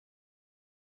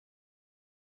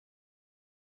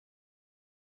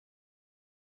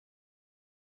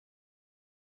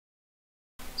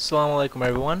Assalamu alaikum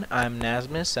everyone, I'm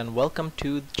Nazmis and welcome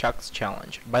to Chuck's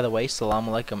Challenge. By the way, Assalamu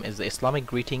alaikum is the Islamic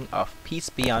greeting of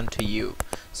peace be unto you.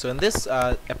 So in this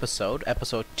episode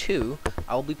 2,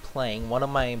 I'll be playing one of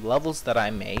my levels that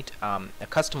I made, a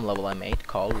custom level I made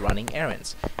called Running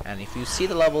Errands. And if you see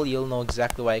the level, you'll know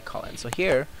exactly why I call it. So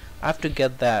here, I have to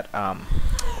get that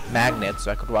magnet so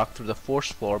I could walk through the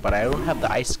fourth floor, but I don't have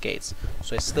the ice skates,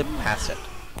 so I slipped past it.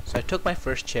 So I took my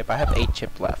first chip, I have 8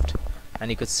 chips left. And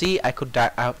you could see I could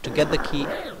to get the key.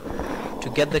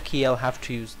 To get the key, I'll have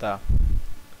to use the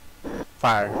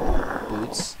fire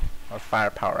boots or fire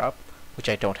power up, which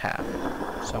I don't have.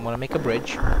 So I'm gonna make a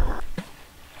bridge,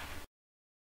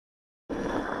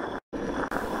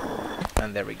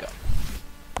 and there we go.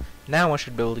 Now I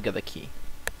should be able to get the key.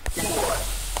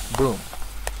 Boom.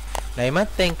 Now you might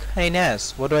think, hey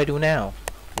Naz, what do I do now?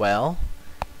 Well,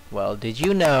 did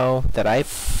you know that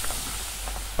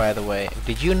by the way,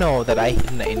 did you know that I hid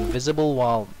an invisible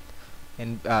wall,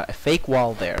 a fake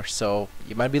wall there? So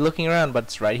you might be looking around, but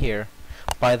it's right here.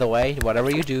 By the way,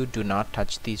 whatever you do, do not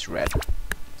touch these red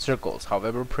circles,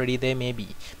 however pretty they may be,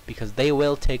 because they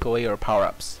will take away your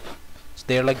power-ups. So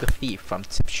they're like the thief from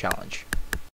Chuck's Challenge.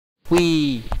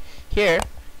 Here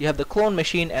you have the clone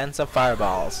machine and some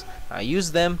fireballs.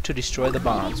 Use them to destroy the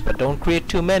bombs, but don't create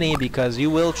too many because you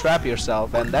will trap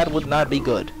yourself, and that would not be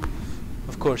good.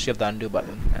 Of course, you have the undo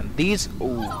button, and these.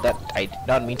 That I did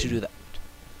not mean to do that.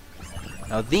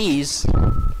 Now these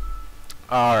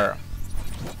are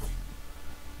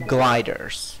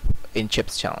gliders in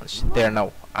Chuck's Challenge. They are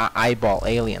no eyeball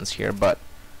aliens here, but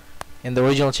in the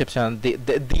original Chuck's Challenge,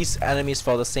 these enemies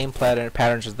follow the same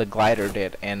patterns as the glider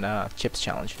did in Chuck's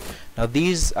Challenge. Now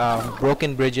these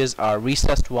broken bridges are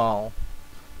recessed wall.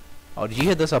 Oh, did you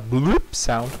hear this? A bloop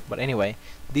sound? But anyway,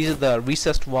 these are the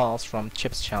recessed walls from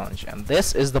Chuck's Challenge, and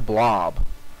this is the blob.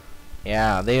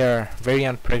 Yeah, they are very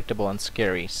unpredictable and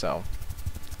scary. So,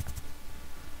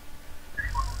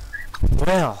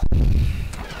 well,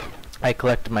 I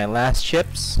collected my last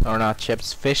chips, or not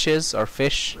chips, fishes or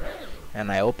fish, and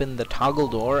I opened the toggle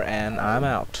door, and I'm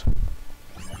out.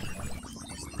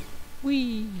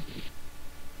 Whee!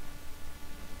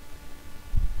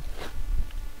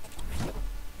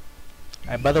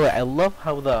 By the way, I love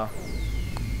how the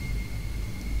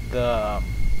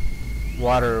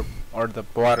water or the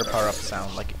water power-up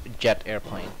sound like a jet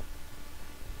airplane.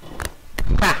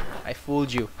 Ha! I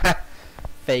fooled you. Ha!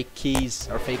 Fake keys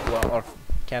or fake wall or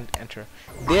can't enter.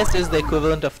 This is the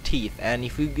equivalent of teeth, and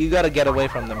if you gotta get away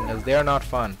from them because they are not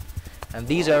fun. And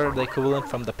these are the equivalent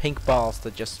from the pink balls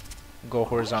that just go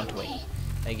horizontally.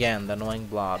 Again, the annoying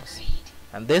blobs.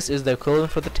 And this is the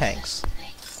equivalent for the tanks.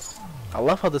 I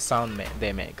love how the sound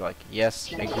they make, like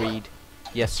yes, agreed,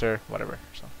 yes sir, whatever.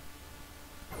 So.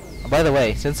 By the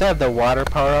way, since I have the water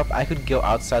power up, I could go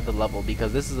outside the level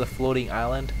because this is a floating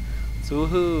island. So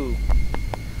woohoo!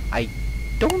 I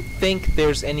don't think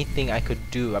there's anything I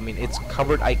could do. I mean, it's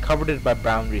covered. I covered it by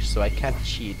boundaries, so I can't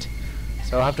cheat.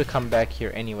 So I'll have to come back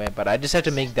here anyway. But I just have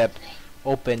to make that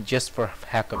open just for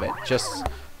heck of it, just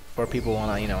for people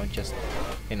wanna just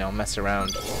mess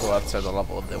around, go outside the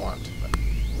level if they want.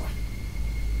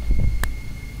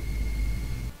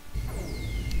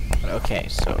 Okay,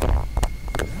 so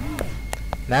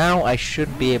now I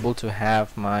should be able to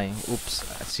have my oops,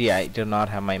 see, I do not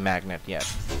have my magnet yet.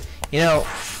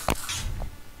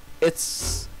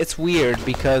 It's weird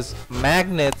because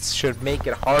magnets should make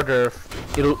it harder.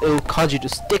 It'll cause you to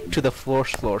stick to the floor,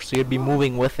 so you'd be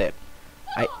moving with it.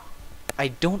 I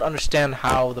don't understand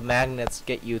how the magnets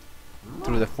get you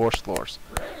through the force floors.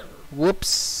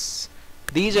 Whoops.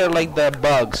 These are like the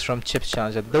bugs from Chuck's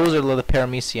Challenge. Those are the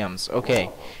parameciums. Okay.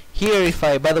 Here,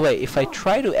 by the way, if I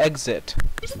try to exit,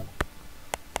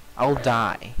 I'll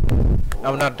die. I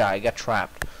will not die. I get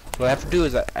trapped. So what I have to do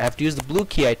is I have to use the blue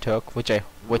key I took, which I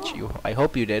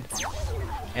hope you did,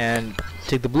 and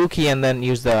take the blue key and then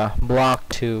use the block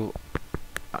to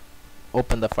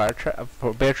open the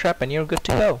bear trap, and you're good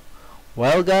to go.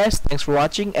 Well, guys, thanks for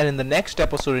watching, and in the next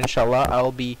episode, inshallah,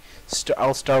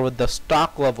 I'll start with the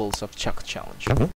stock levels of Chuck's Challenge.